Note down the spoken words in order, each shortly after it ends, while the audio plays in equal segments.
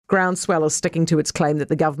Groundswell is sticking to its claim that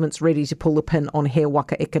the government's ready to pull the pin on He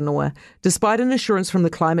Waka Eke Noa, despite an assurance from the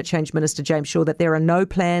Climate Change Minister James Shaw that there are no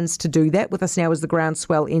plans to do that. With us now is the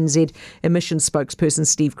Groundswell NZ emissions spokesperson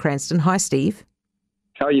Steve Cranston. Hi, Steve.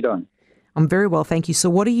 How are you doing? I'm very well, thank you. So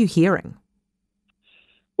what are you hearing?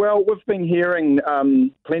 Well, we've been hearing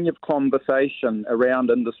plenty of conversation around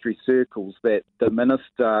industry circles that the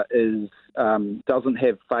Minister doesn't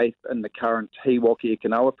have faith in the current He Waka Eke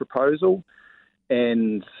Noa proposal,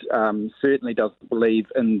 and certainly doesn't believe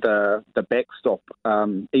in the backstop,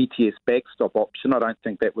 ETS backstop option. I don't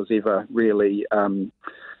think that was ever really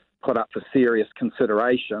put up for serious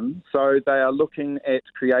consideration. So they are looking at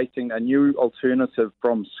creating a new alternative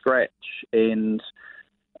from scratch. And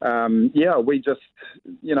we just,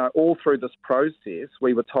 all through this process,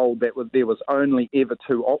 we were told that there was only ever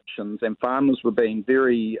two options, and farmers were being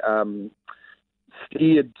very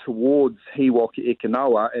steered towards He Waka Eke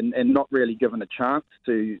Noa and not really given a chance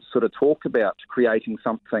to sort of talk about creating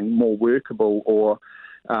something more workable or,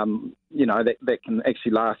 that can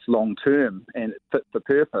actually last long term and fit the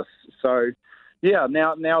purpose. So, now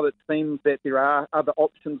that it seems that there are other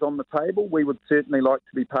options on the table, we would certainly like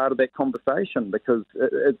to be part of that conversation, because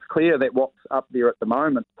it's clear that what's up there at the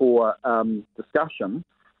moment for discussion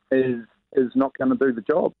is not going to do the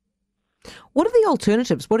job. What are the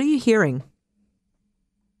alternatives? What are you hearing?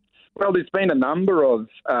 Well, there's been a number of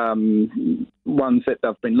ones that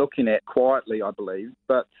they've been looking at quietly, I believe,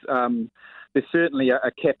 but there's certainly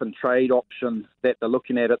a cap and trade option that they're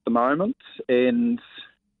looking at the moment, and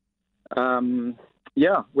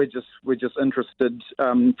we're just interested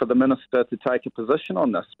for the Minister to take a position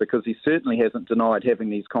on this, because he certainly hasn't denied having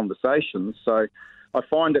these conversations. So I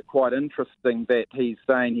find it quite interesting that he's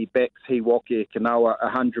saying he backs He Waka Eke Noa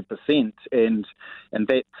 100%, and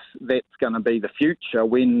that's going to be the future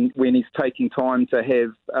when he's taking time to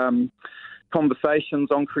have conversations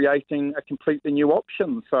on creating a completely new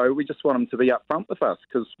option. So we just want him to be upfront with us,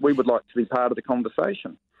 because we would like to be part of the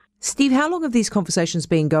conversation. Steve, how long have these conversations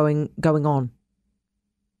been going on?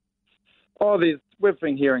 We've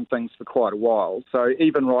been hearing things for quite a while. So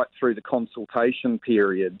even right through the consultation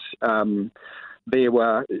period, it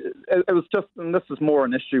was just, and this is more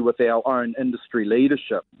an issue with our own industry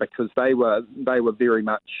leadership, because they were very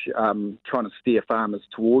much trying to steer farmers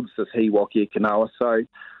towards this He Waka Eke Noa. So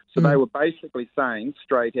they were basically saying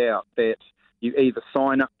straight out that you either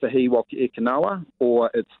sign up to He Waka Eke Noa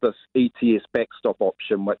or it's this ETS backstop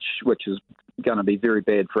option, which is going to be very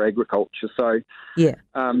bad for agriculture. So,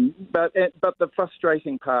 but the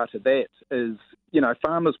frustrating part of that is,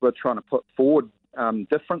 farmers were trying to put forward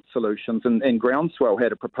different solutions, and Groundswell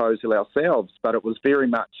had a proposal ourselves, but it was very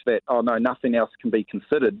much that, nothing else can be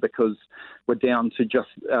considered because we're down to just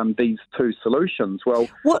these two solutions. Well,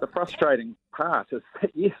 the frustrating part is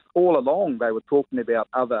that, yes, all along they were talking about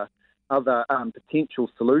other potential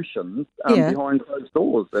solutions behind closed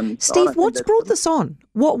doors. And Steve, what's brought this on?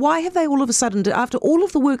 Why have they all of a sudden, after all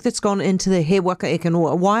of the work that's gone into the He Waka Eke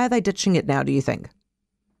Noa, why are they ditching it now, do you think?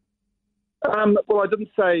 Well, I didn't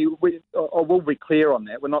say, I will be clear on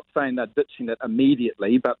that. We're not saying they're ditching it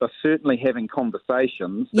immediately, but they're certainly having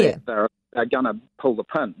conversations that they're going to pull the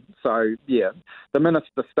pin. So, the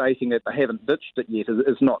Minister stating that they haven't ditched it yet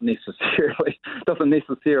is not necessarily, doesn't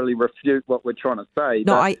necessarily refute what we're trying to say.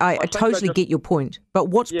 No, I totally get your point. But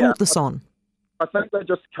what's brought this on? I think they're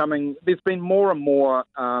just coming, there's been more and more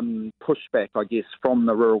pushback, I guess, from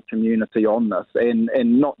the rural community on this,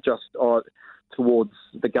 and not just towards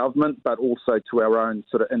the government, but also to our own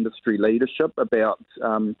sort of industry leadership about,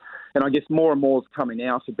 and I guess more and more is coming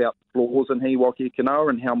out about the flaws in He Waka Eke Noa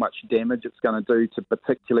and how much damage it's going to do to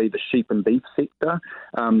particularly the sheep and beef sector.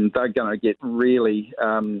 They're going to get really,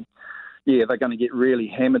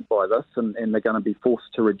 hammered by this, and they're going to be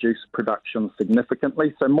forced to reduce production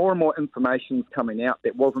significantly. So more and more information is coming out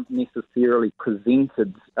that wasn't necessarily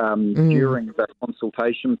presented during the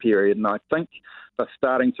consultation period, and I think they're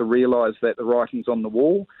starting to realise that the writing's on the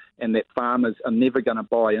wall and that farmers are never going to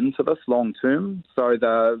buy into this long term. So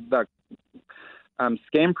they're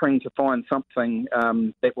scampering to find something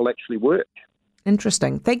that will actually work.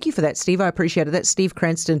 Interesting. Thank you for that, Steve. I appreciate it. That's Steve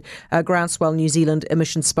Cranston, Groundswell New Zealand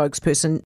emissions spokesperson.